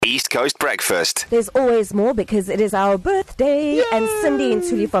East Coast Breakfast. There's always more because it is our birthday. Yay! And Cindy in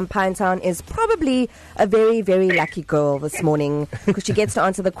Tuli from Pinetown is probably a very, very lucky girl this morning because she gets to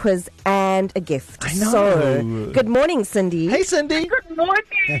answer the quiz and a gift. I know. So, good morning, Cindy. Hey, Cindy. Good morning.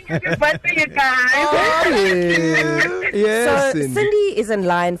 Happy birthday, you guys. Yes, So, Cindy is in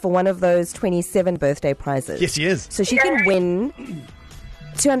line for one of those 27 birthday prizes. Yes, she is. So she can win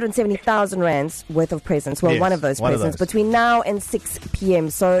 270,000 rands worth of presents. Well, Yes, one of those one of presents those. between now and 6 p.m.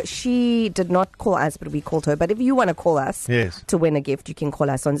 So she did not call us, but we called her. But if you want to call us Yes. to win a gift, you can call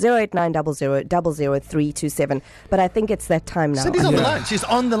us on 08900 00327. But I think it's that time now. Cindy's on the line. She's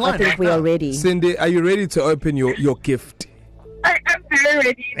on the line. I think we are ready. Cindy, are you ready to open your gift? I'm very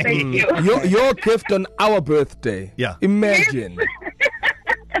ready. Thank you. Your gift on our birthday. Yeah. Imagine.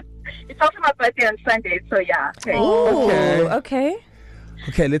 It's also my birthday on Sunday, so yeah. Okay. Oh, okay.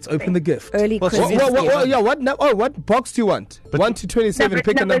 Okay, let's open the gift. Early Well, Christmas. What box do you want? 1 to 27,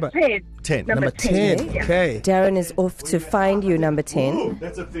 pick a number. 10. 10. Number 10. Yeah. Okay. Darren is off to find you number 10.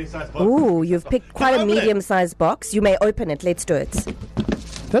 That's a pretty size box. Ooh, you've picked quite a open it. medium-sized box. You may open it. Let's do it.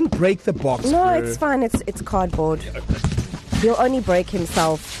 Don't break the box. No, bro. it's fine. It's cardboard. He'll only break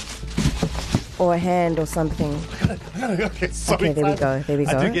himself or a hand or something. Okay, so Okay, there we go. There we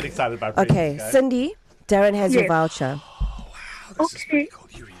I do go. get excited about Okay, presents, guys. Cindy, Darren has your Yes. voucher. Okay.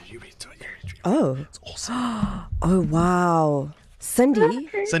 You read it. Oh. It's awesome. Oh, wow. Cindy,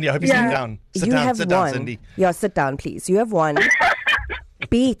 Cindy, I hope you sit down. Sit you down, have sit won. down, Cindy. Yeah, sit down, please. You have won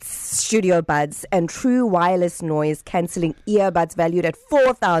Beats Studio Buds and True Wireless Noise Cancelling Earbuds valued at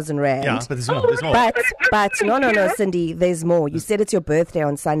 4,000 Rand. Yeah, but there's more. There's more. But, no, Cindy, there's more. You said it's your birthday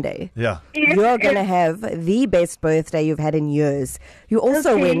on Sunday. Yeah. You're going to have the best birthday you've had in years. You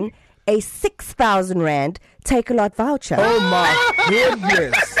also Okay. win a 6,000 Rand Take-A-Lot voucher. Oh my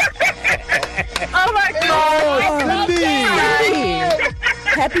goodness. Oh my God. Cindy,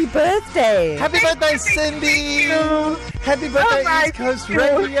 happy birthday. Happy birthday, Cindy! Happy birthday, my East Coast God.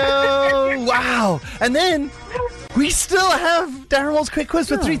 Radio! Wow! And then we still have Darren Wall's quick quiz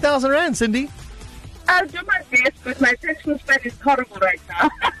for 3,000 Rand, Cindy. I'll do my best, but my attention span is horrible right now.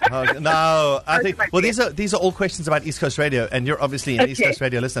 No, I think. my Well, best. these are all questions about East Coast Radio, and you're obviously an East Okay. Coast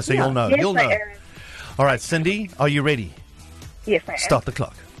Radio listener, so Yeah. you'll know. Yes, You'll know. I am. All right, Cindy, are you ready? Yes, I am. Start the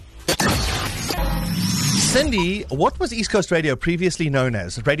clock. Cindy, what was East Coast Radio previously known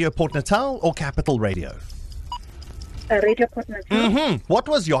as? Radio Port Natal or Capital Radio? Radio partner. What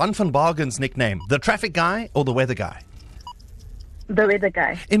was Johan van Bargen's nickname? The traffic guy or the weather guy? The weather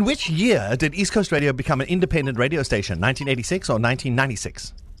guy. In which year did East Coast Radio become an independent radio station? 1986 or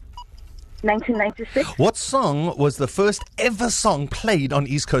 1996? 1996. What song was the first ever song played on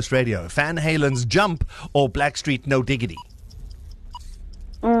East Coast Radio? Van Halen's Jump or Blackstreet No Diggity?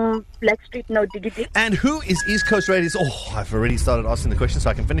 Blackstreet, no diggity. And who is East Coast Radio's... Oh, I've already started asking the question so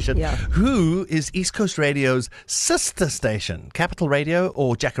I can finish it. Yeah. Who is East Coast Radio's sister station? Capital Radio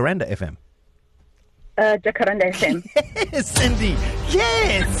or Jacaranda FM? Jacaranda FM. Yes, Cindy.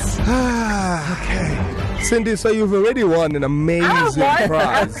 Yes. Okay. Cindy, so you've already won an amazing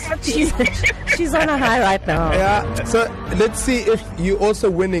prize. She's on a high right now. Yeah. So let's see if you're also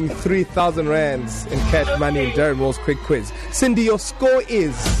winning 3,000 rands in cash money in Darren Wall's quick quiz. Cindy, your score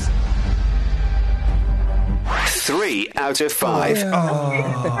is 3 out of 5.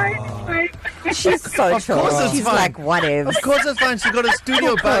 She's so Of course chill. it's She's fine. like, whatever. Of course it's fine. She's got a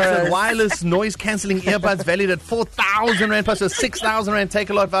studio Of buds and course. wireless noise-cancelling earbuds valued at 4,000 Rand plus a 6,000 Rand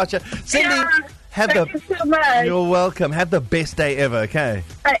Take-A-Lot voucher. Cindy, have Thank the... you so much. You're welcome. Have the best day ever, okay?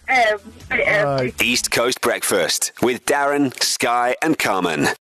 I am. East Coast Breakfast with Darren, Sky and Carmen.